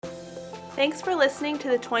Thanks for listening to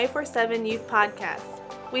the 24/7 Youth Podcast.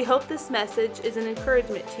 We hope this message is an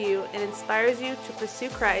encouragement to you and inspires you to pursue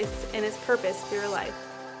Christ and His purpose for your life.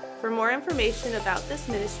 For more information about this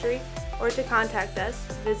ministry or to contact us,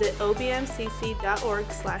 visit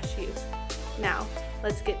obmcc.org/youth. Now,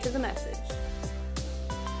 let's get to the message.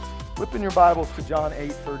 Flip in your Bibles to John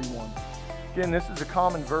 8:31. Again, this is a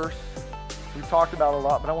common verse we've talked about a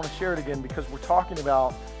lot, but I want to share it again because we're talking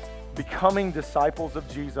about becoming disciples of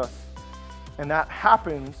Jesus. And that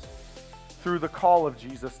happens through the call of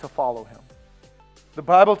Jesus to follow Him. The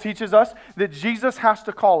Bible teaches us that Jesus has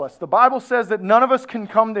to call us. The Bible says that none of us can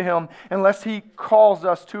come to Him unless He calls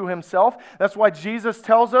us to Himself. That's why Jesus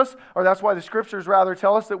tells us, or that's why the Scriptures rather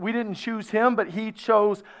tell us, that we didn't choose Him, but He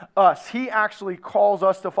chose us. He actually calls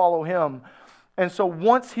us to follow Him. And so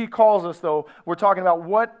once He calls us, though, we're talking about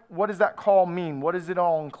what does that call mean? What does it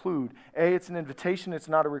all include? A, it's an invitation. It's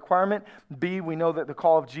not a requirement. B, we know that the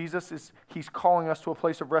call of Jesus is He's calling us to a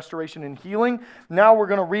place of restoration and healing. Now we're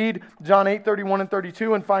going to read John 8:31 and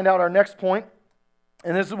 32 and find out our next point.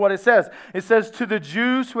 And this is what it says. It says, to the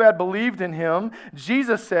Jews who had believed in Him,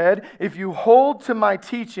 Jesus said, if you hold to my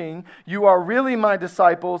teaching, you are really my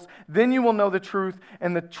disciples. Then you will know the truth,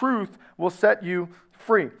 and the truth will set you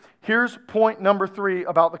free. Here's point number 3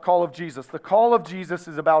 about the call of Jesus. The call of Jesus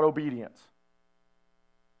is about obedience.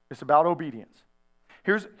 It's about obedience.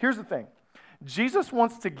 Here's the thing. Jesus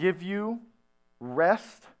wants to give you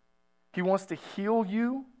rest. He wants to heal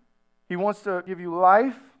you. He wants to give you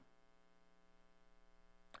life.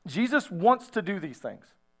 Jesus wants to do these things.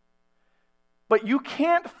 But you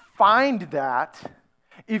can't find that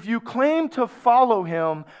if you claim to follow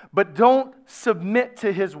Him but don't submit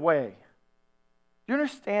to His way. You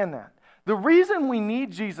understand that? The reason we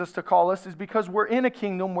need Jesus to call us is because we're in a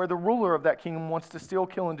kingdom where the ruler of that kingdom wants to steal,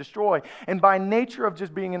 kill, and destroy. And by nature of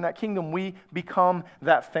just being in that kingdom, we become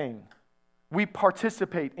that thing. We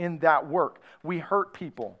participate in that work. We hurt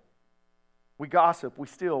people. We gossip. We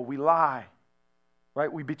steal. We lie.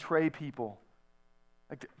 Right? We betray people.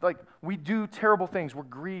 Like we do terrible things. We're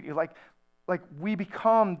greedy. Like we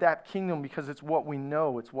become that kingdom because it's what we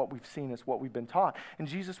know, it's what we've seen, it's what we've been taught. And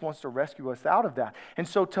Jesus wants to rescue us out of that. And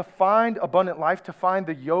so to find abundant life, to find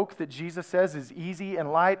the yoke that Jesus says is easy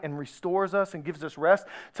and light and restores us and gives us rest,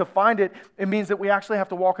 to find it, it means that we actually have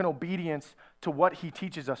to walk in obedience to what He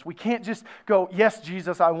teaches us. We can't just go, yes,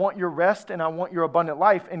 Jesus, I want your rest and I want your abundant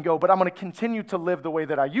life, and go, but I'm going to continue to live the way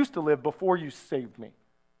that I used to live before you saved me.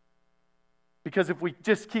 Because if we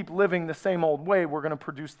just keep living the same old way, we're going to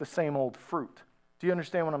produce the same old fruit. Do you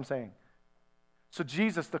understand what I'm saying? So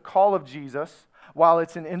Jesus, the call of Jesus, while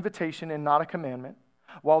it's an invitation and not a commandment,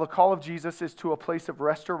 while the call of Jesus is to a place of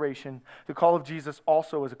restoration, the call of Jesus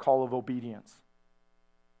also is a call of obedience.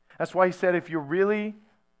 That's why He said, if you're really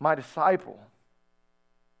my disciple,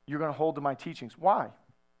 you're going to hold to my teachings. Why?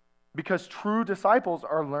 Because true disciples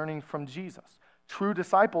are learning from Jesus. True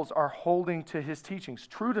disciples are holding to His teachings.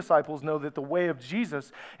 True disciples know that the way of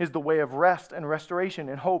Jesus is the way of rest and restoration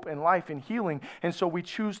and hope and life and healing. And so we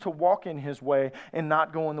choose to walk in His way and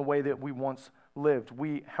not go in the way that we once lived.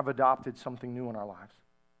 We have adopted something new in our lives.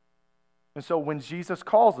 And so when Jesus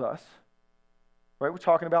calls us, right, we're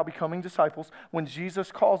talking about becoming disciples. When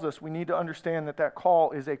Jesus calls us, we need to understand that that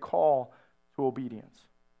call is a call to obedience.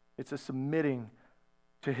 It's a submitting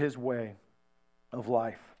to His way of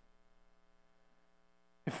life.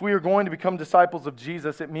 If we are going to become disciples of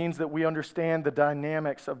Jesus, it means that we understand the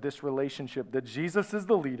dynamics of this relationship, that Jesus is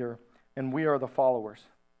the leader and we are the followers.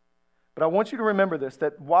 But I want you to remember this,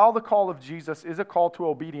 that while the call of Jesus is a call to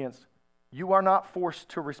obedience, you are not forced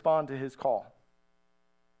to respond to His call.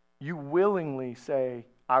 You willingly say,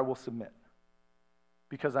 I will submit,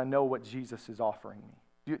 because I know what Jesus is offering me.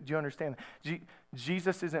 Do you understand?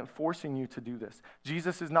 Jesus isn't forcing you to do this.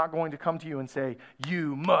 Jesus is not going to come to you and say,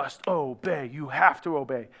 you must obey. You have to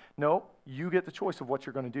obey. No, you get the choice of what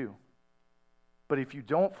you're going to do. But if you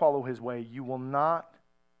don't follow His way, you will not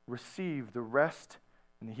receive the rest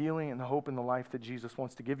and the healing and the hope and the life that Jesus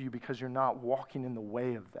wants to give you, because you're not walking in the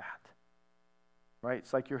way of that. Right?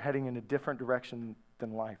 It's like you're heading in a different direction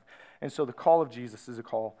than life. And so the call of Jesus is a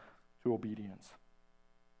call to obedience.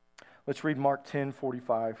 Let's read Mark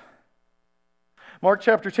 10:45. Mark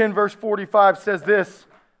chapter 10, verse 45 says this.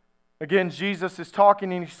 Again, Jesus is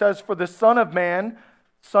talking and He says, for the Son of Man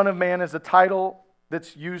is a title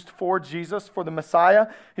that's used for Jesus, for the Messiah.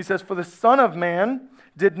 He says, for the Son of Man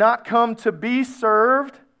did not come to be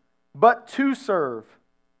served, but to serve,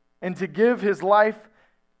 and to give His life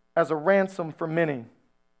as a ransom for many.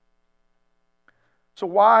 So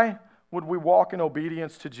why would we walk in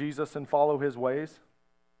obedience to Jesus and follow His ways?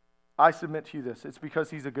 I submit to you this. It's because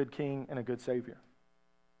He's a good King and a good Savior.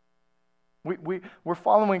 We're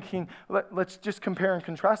following King. Let's just compare and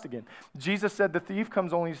contrast again. Jesus said the thief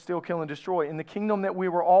comes only to steal, kill, and destroy. In the kingdom that we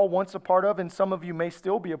were all once a part of, and some of you may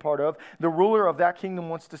still be a part of, the ruler of that kingdom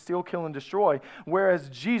wants to steal, kill, and destroy. Whereas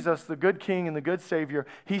Jesus, the good king and the good Savior,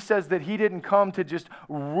 he says that he didn't come to just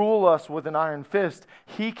rule us with an iron fist.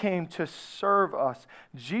 He came to serve us.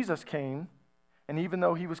 Jesus came, and even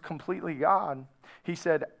though he was completely God, he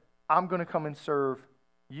said, I'm going to come and serve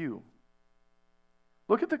you.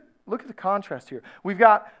 Look at the contrast here. We've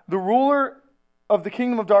got the ruler of the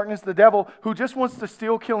kingdom of darkness, the devil, who just wants to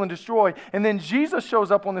steal, kill, and destroy. And then Jesus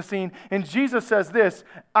shows up on the scene, and Jesus says this,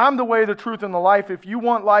 I'm the way, the truth, and the life. If you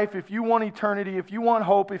want life, if you want eternity, if you want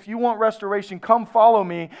hope, if you want restoration, come follow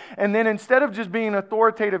me. And then instead of just being an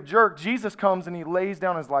authoritative jerk, Jesus comes and he lays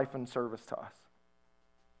down his life in service to us.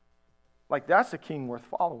 Like, that's a king worth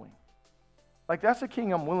following. Like, that's a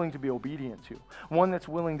king I'm willing to be obedient to. One that's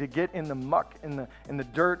willing to get in the muck, in the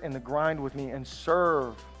dirt, and the grind with me and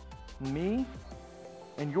serve me.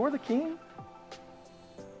 And you're the king?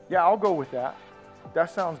 Yeah, I'll go with that. That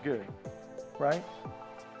sounds good, right?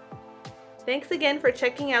 Thanks again for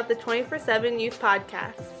checking out the 24/7 Youth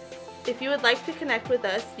Podcast. If you would like to connect with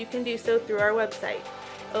us, you can do so through our website,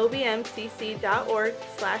 obmcc.org/youth.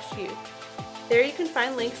 There you can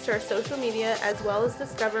find links to our social media as well as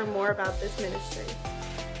discover more about this ministry.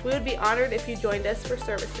 We would be honored if you joined us for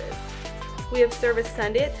services. We have service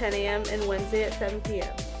Sunday at 10 a.m. and Wednesday at 7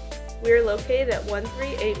 p.m. We are located at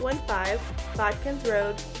 13815 Bodkins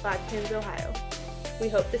Road, Bodkins, Ohio. We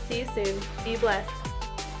hope to see you soon. Be blessed.